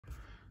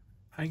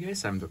Hi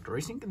guys, I'm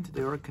Dr.Racing and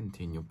today we'll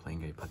continue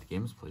playing iPad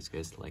games. Please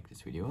guys like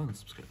this video and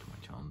subscribe to my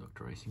channel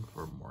Dr.Racing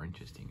for more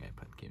interesting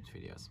iPad games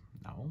videos.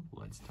 Now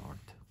let's start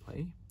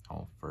play.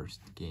 Our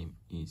first game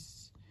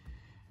is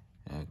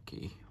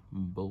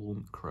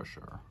Balloon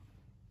Crusher.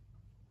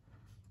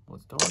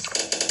 Let's start.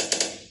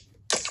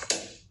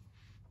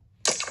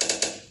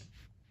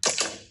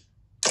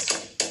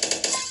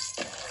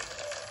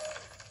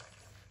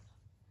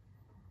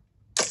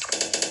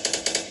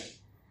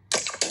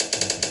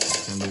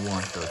 And the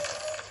one shot.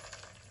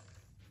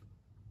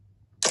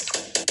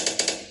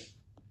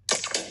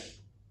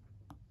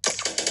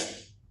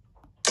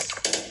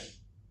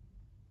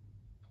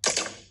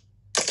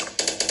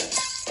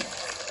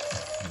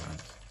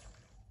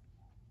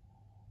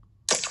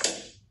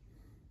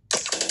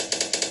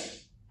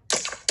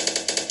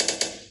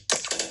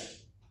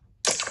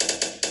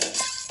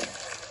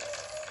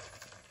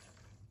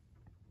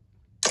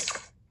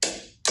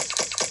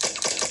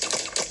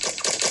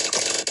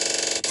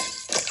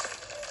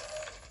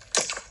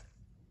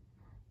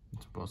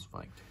 Boss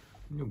fight.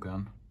 New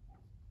gun.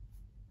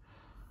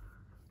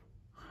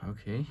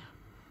 Okay.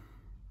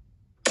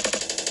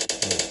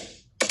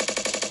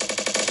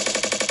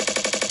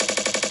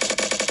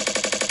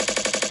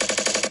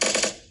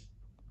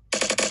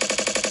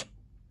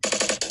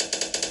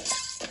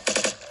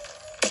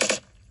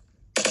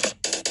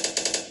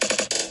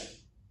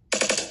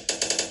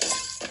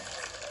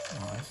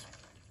 Nice.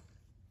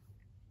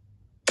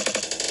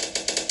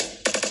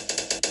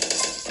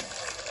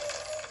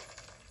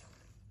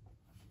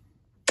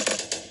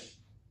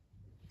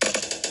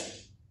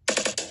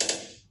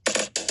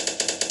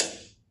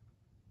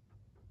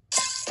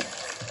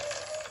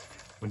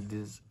 With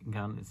this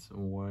gun, it's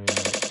way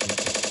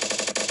nice.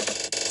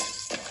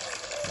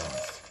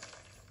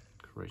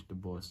 Crush the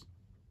boss.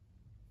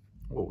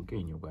 Oh,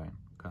 okay, new gun.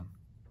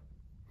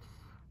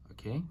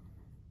 Okay.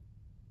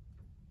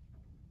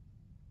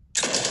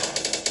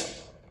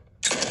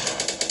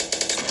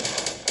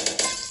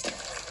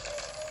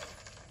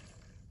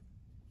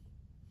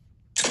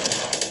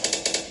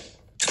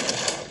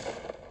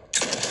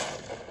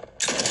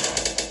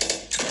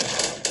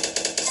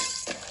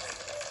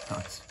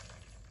 Nice.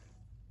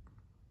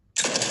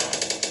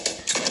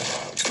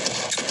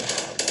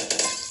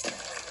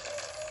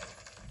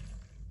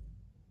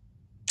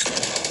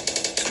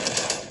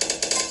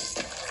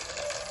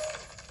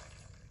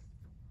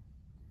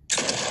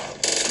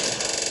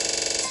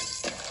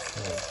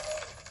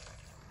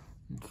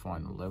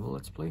 Final level,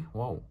 let's play.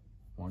 Wow,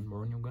 one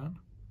more new gun.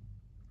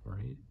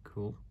 Very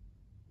cool.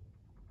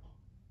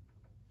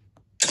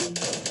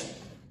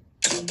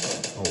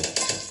 Oh,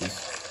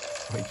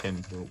 this we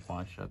can do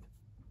one shot.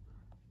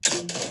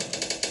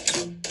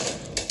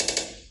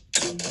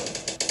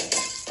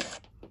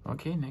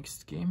 Okay,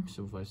 next game,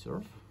 Subway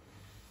Surf.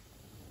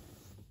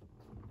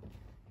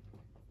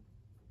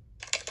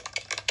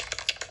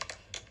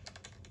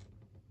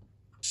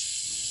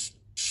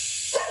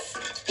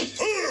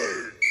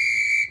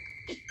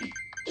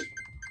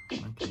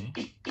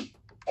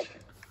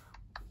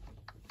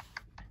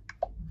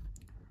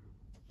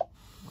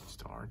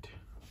 Start.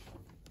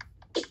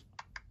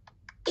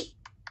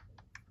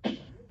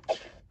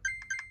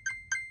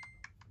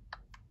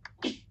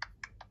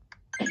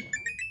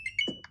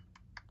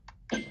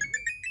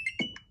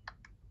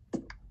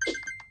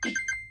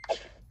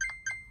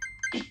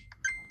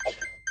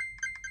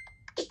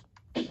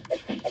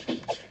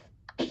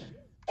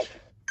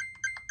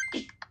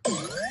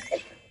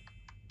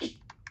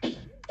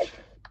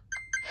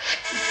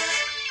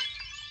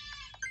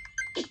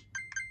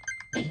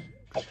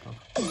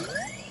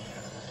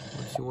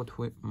 Let's see what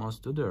we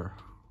must do there.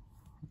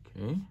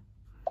 Okay,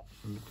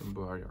 between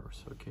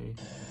barriers. Okay.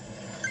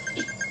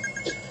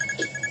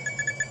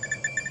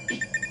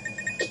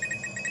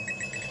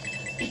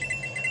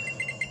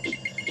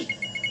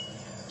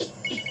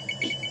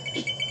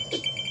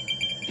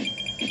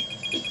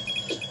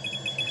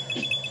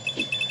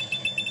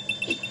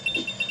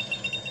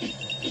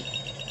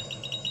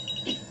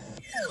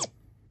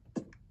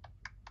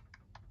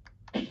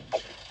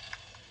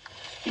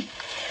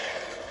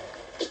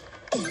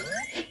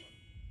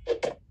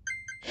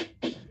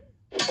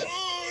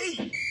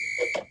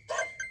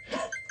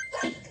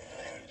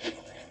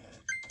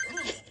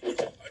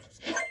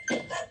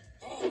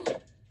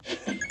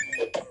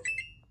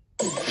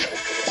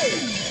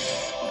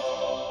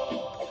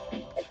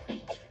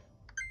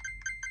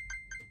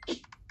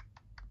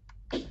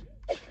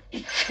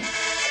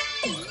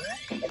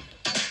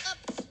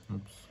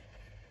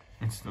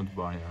 It's not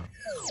barrier.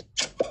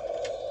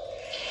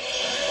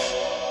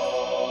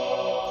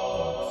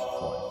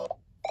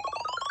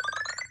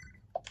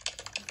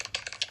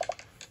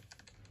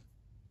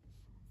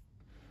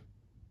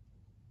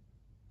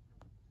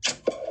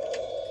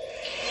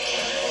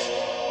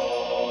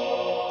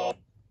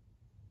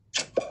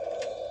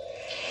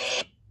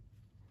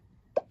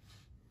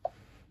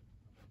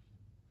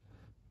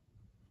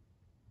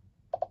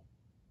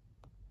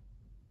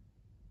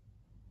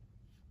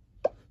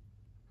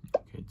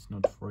 Okay, it's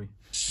not free.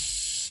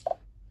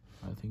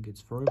 I think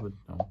it's free, but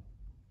no.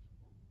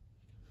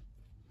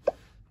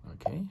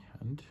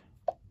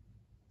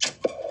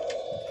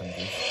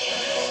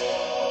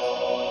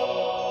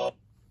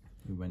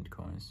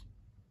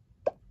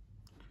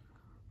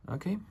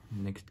 Okay,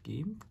 next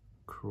game,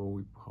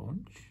 Curvy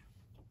Punch.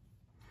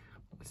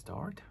 Let's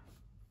start.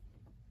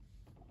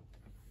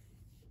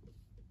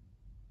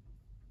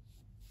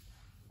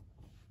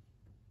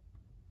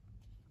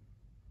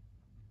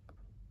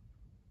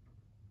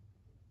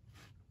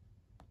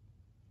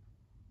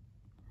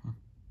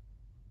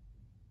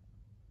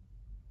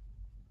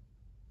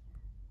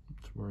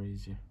 It's very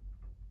easy.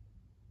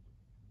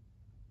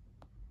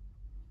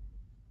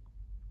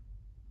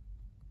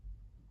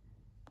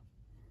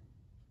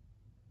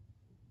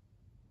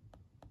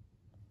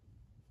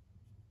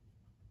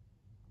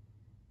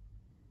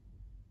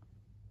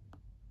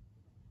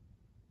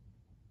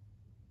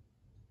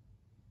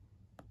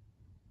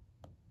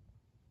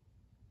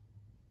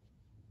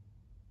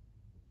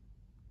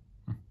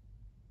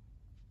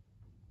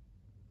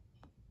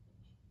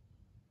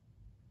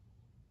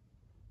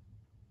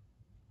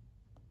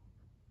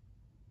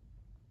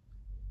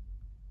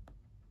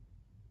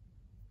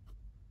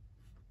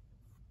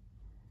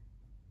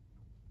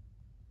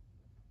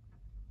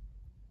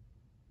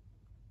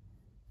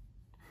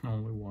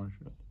 Only one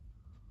shot.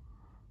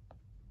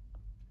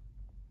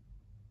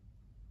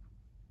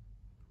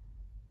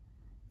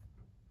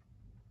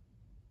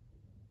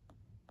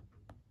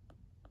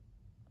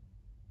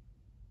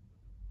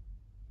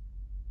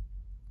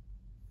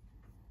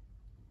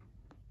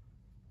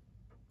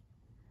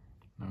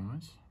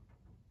 Nice.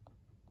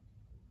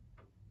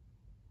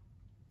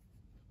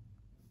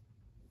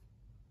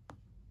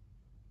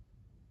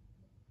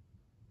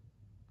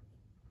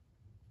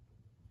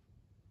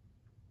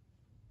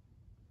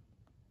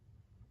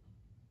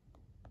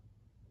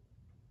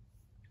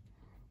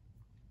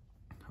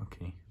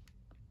 Okay.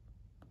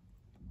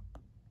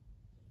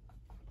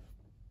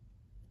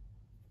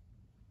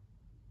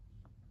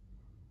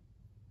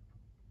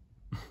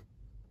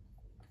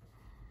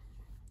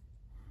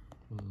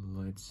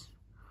 Let's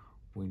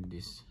win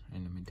this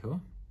enemy too.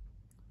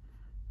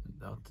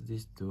 Without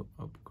these two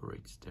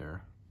upgrades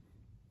there.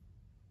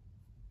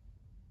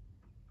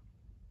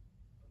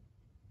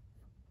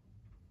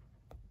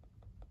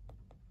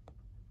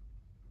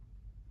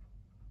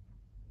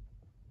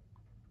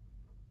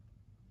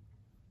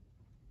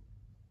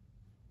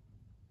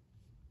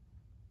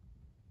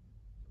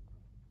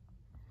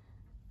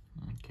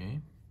 Okay.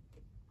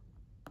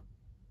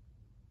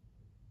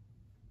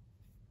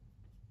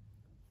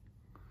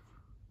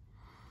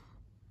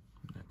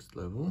 Next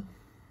level.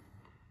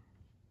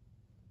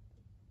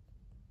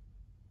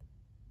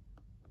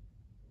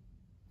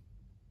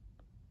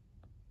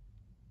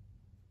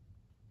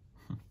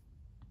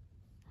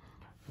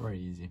 Very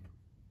easy.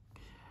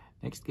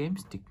 Next game,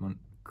 Stickman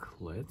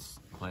class.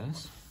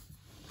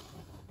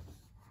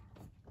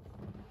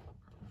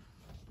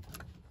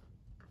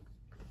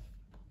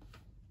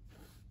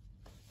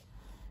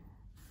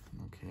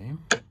 Okay.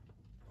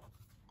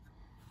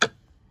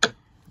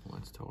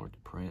 Let's start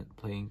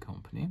playing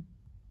company.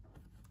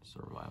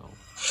 Survival.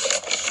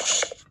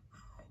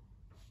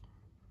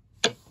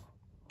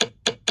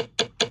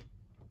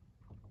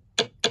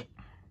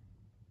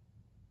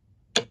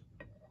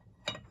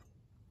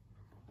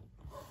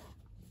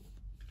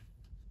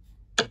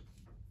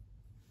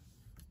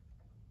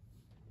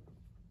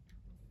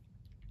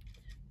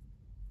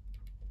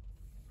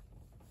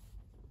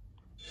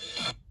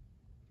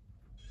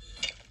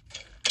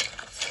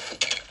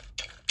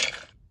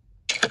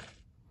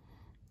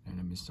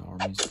 Enemy's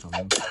army is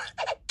coming.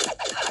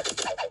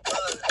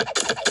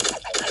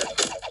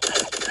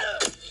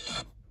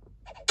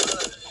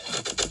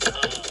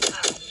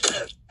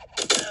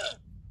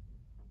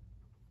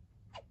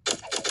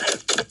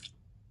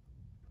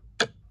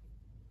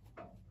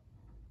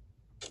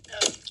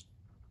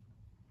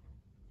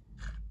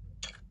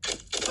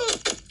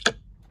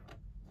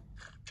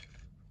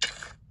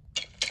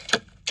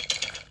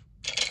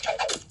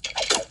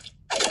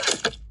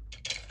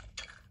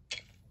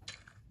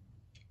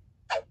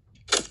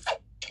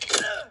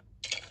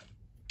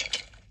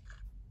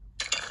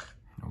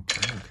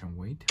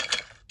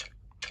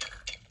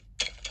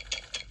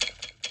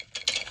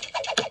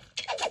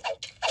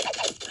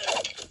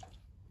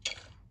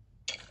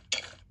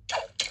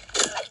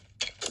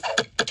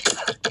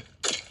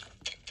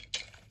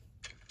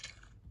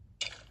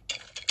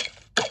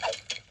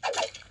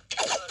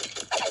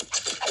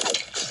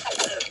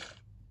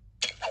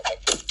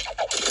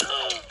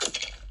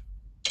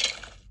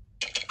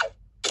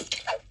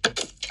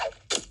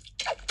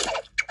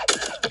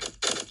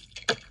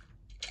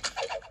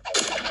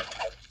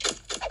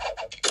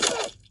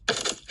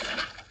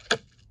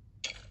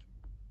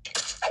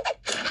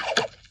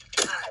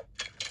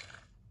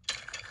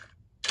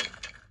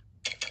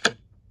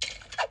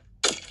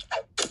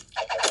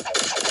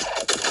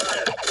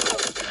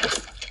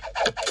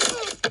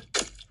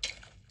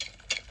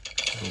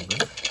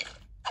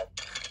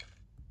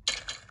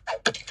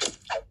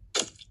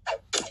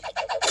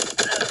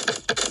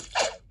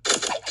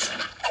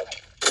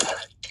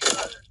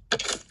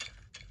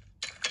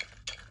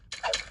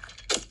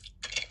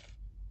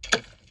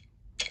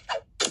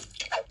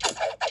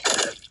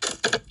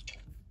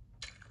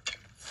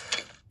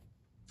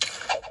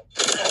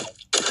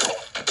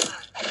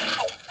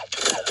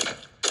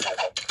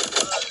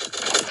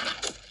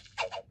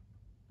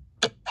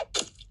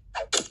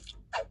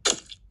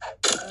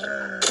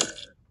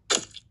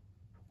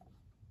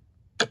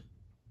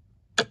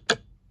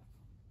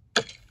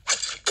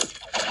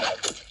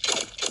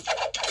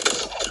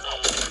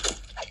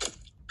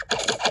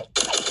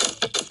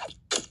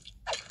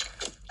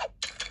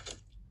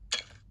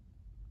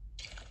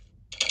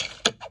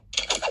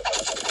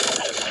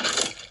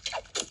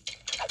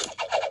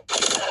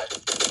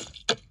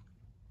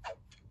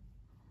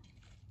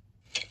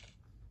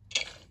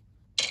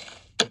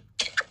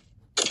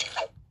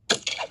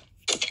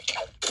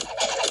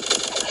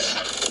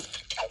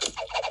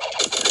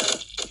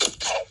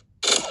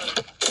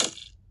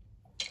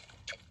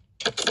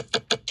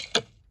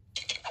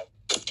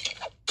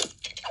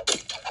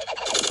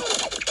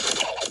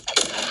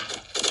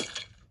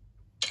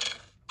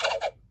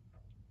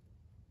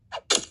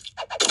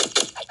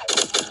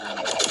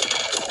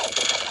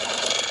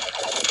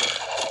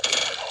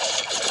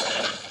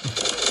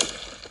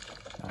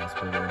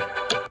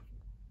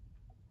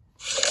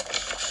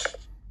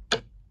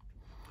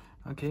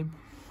 Okay,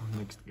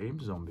 next game,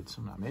 Zombie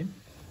Tsunami.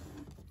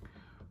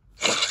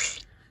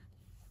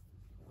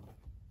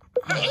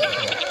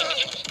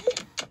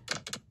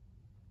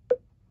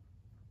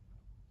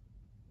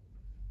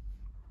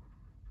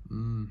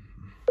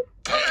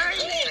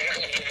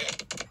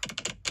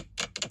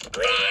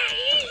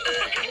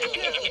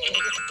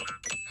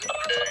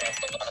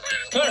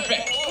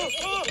 Perfect.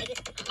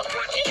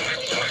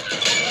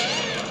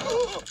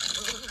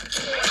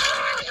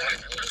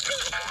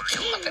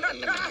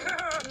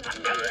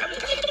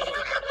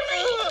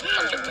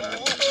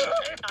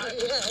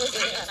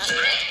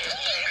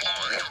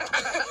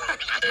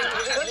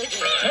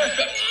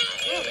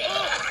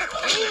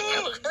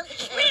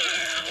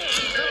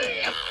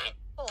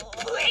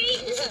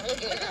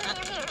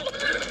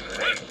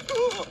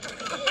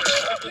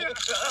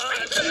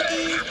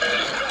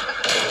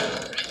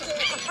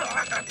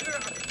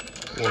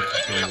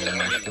 What's really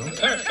nice though?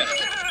 Perfect.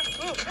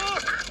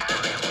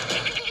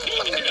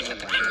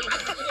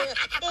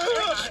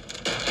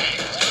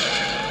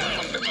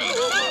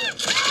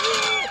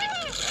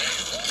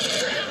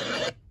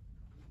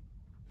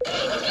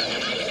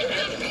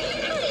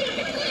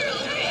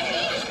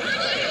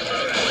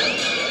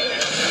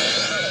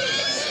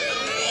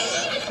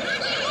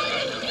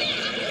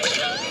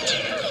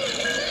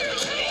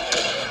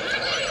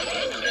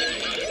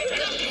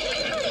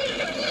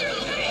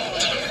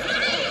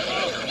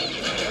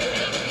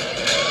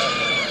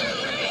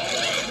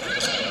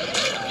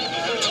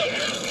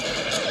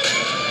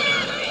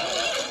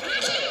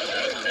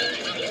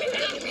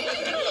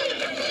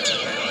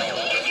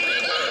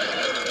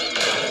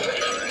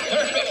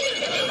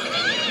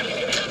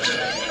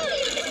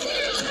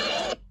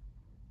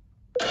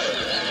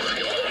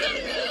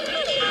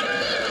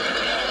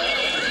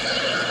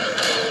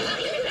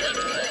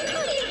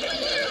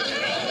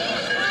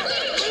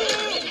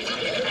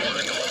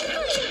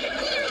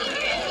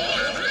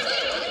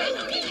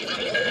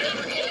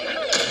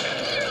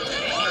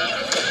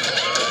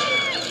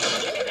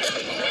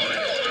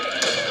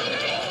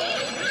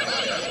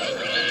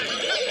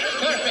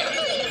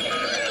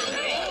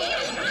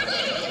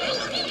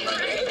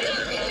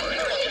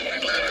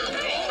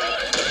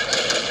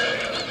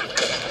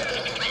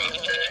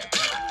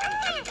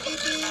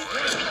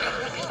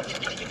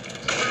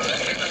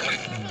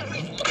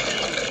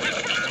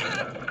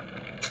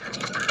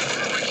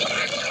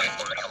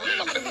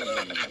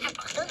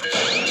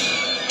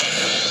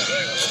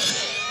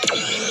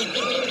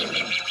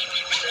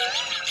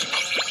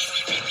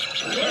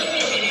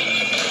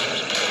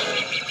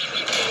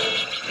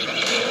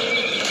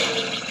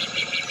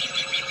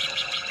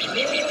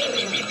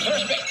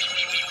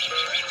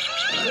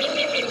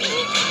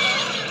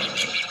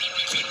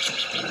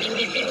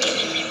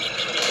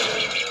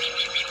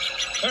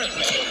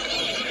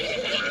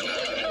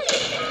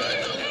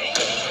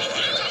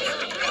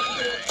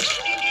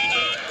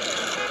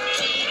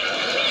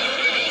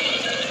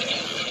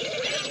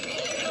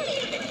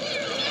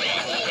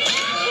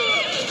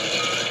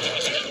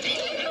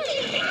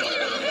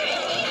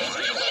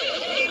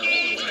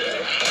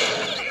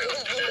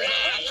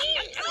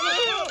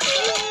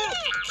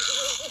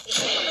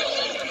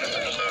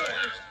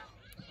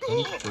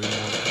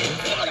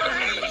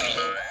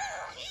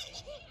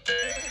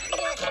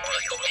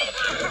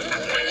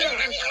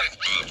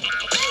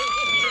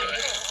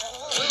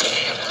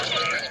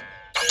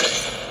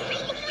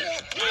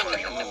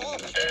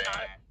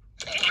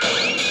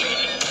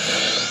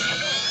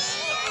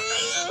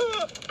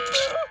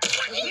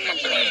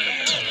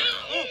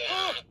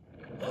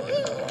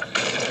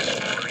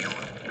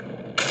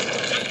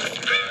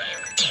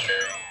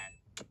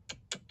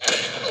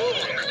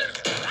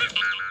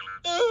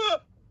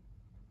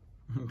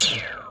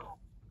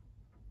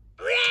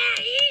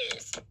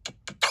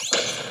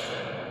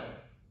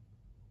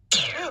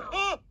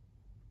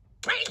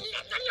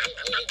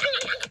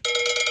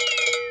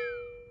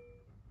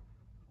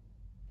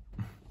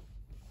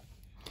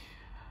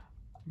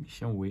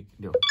 Mission week.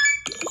 No.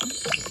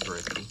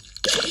 Very cool.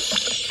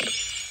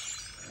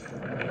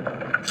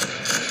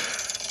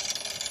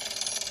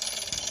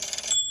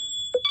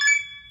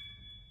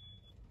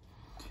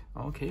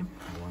 Okay,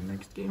 one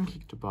next game,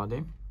 kick to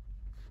body.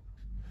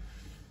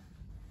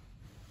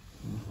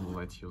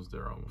 Let's use the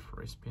roll of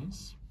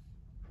respins.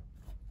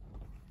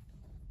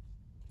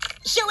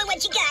 Show me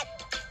what you got.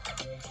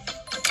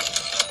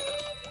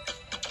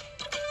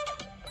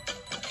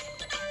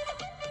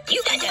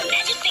 You got the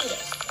magic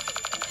fingers.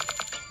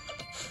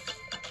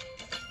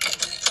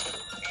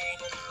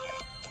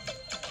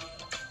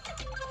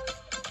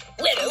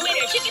 Winner,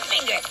 winner, chicken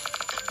fingers.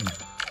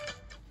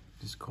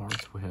 These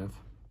cards we have.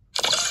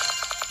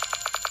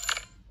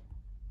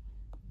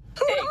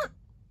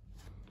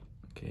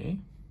 Okay.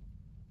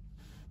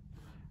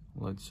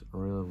 Let's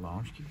really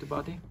launch kick the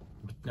body,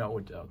 but now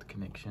without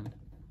connection.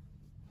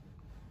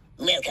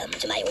 Welcome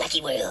to my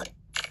wacky world.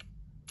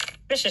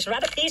 This is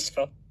rather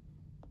peaceful.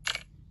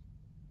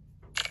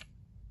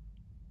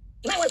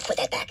 You might want to put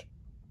that back.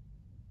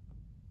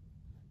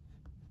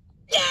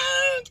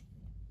 Don't!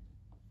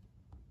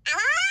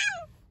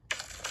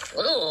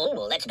 Oh,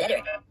 well, that's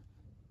better.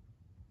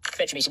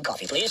 Fetch me some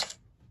coffee, please.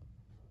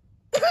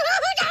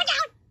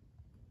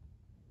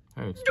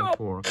 Hey, it's not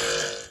work.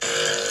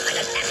 I'm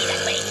not happy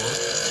that way.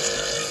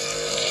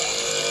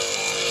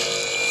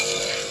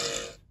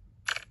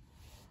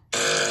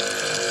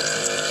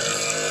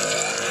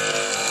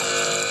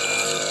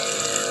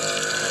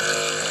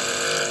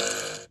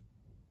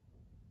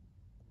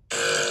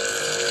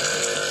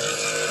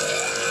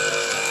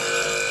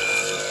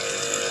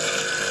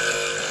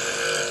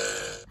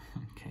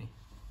 Okay.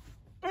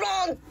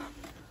 Wrong!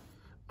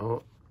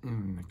 Oh,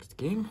 next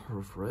game,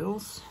 Roof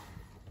Rails.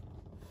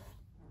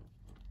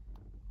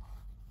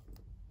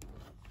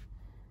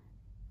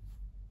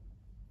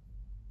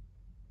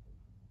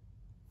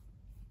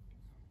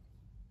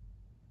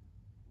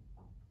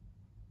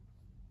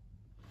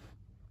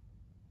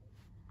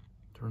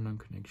 Turn on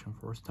connection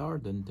for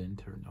start and then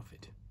turn off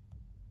it.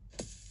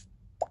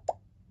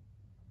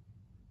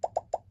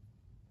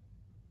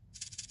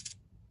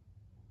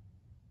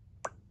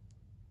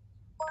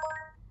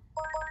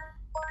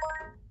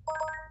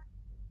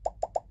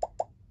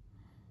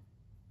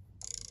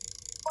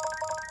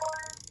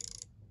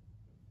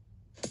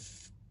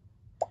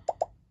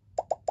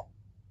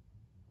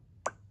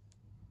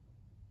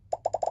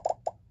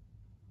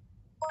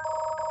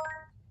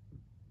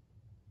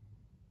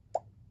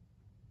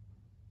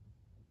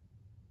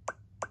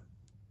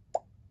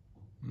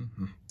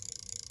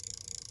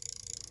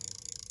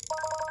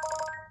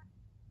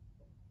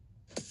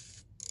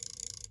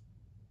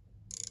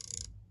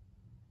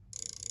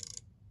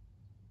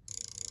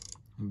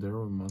 There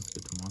we must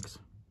get to max.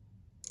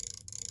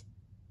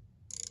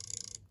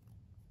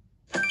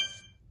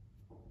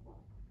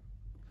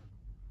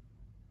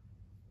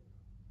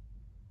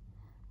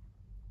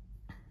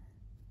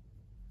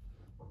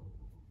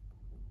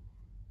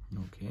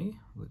 Okay,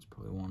 let's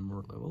play one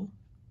more level.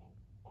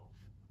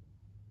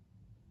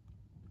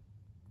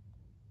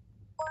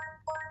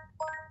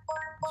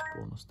 It's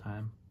bonus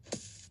time.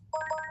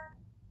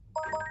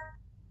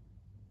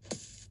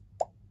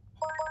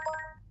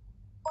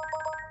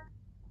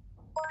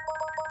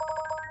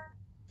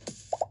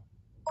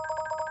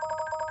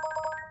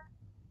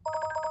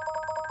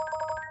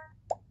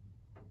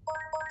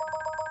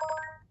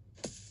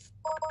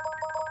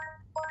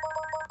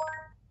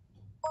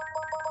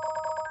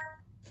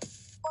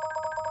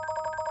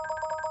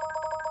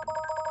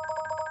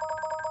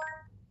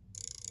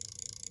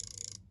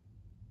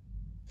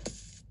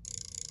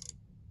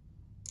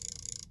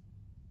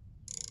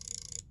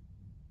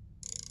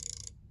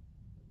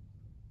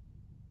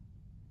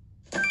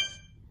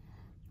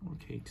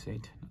 Okay,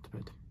 excited, not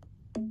bad.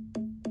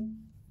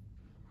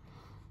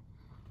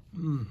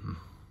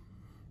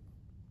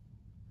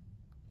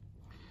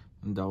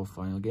 And our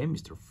final game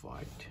is to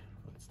fight.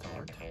 Let's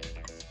start.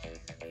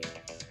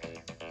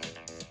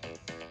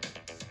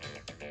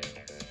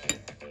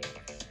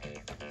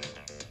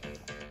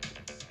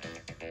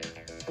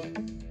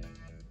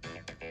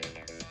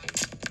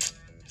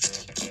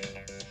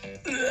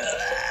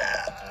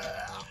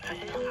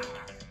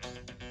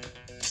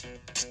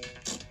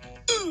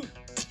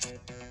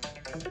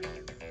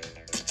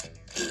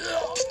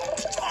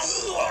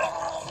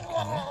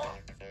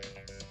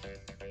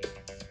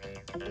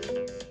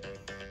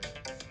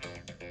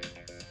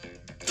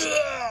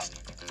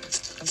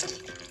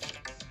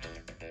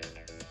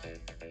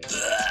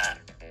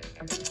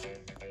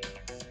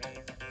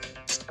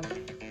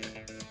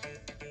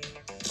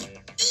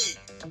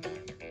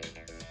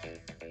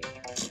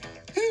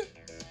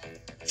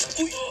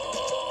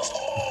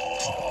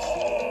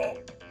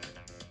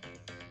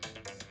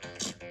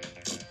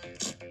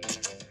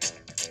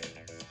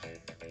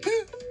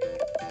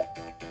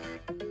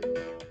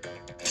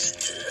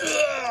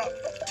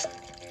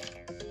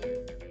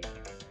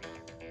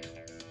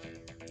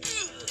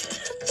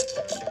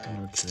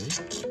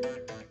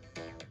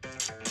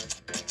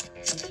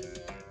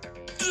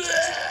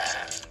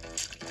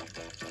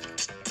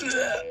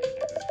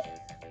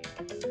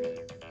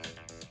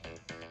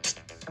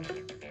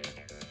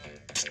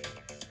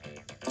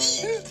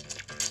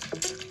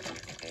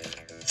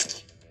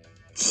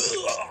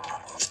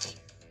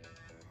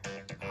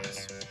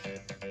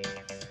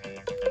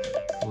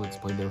 Let's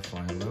play their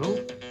final level.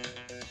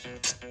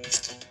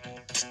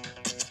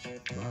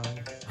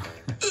 Bye.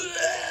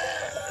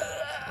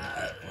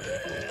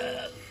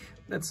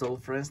 That's all,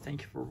 friends.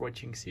 Thank you for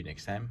watching. See you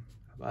next time.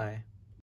 Bye.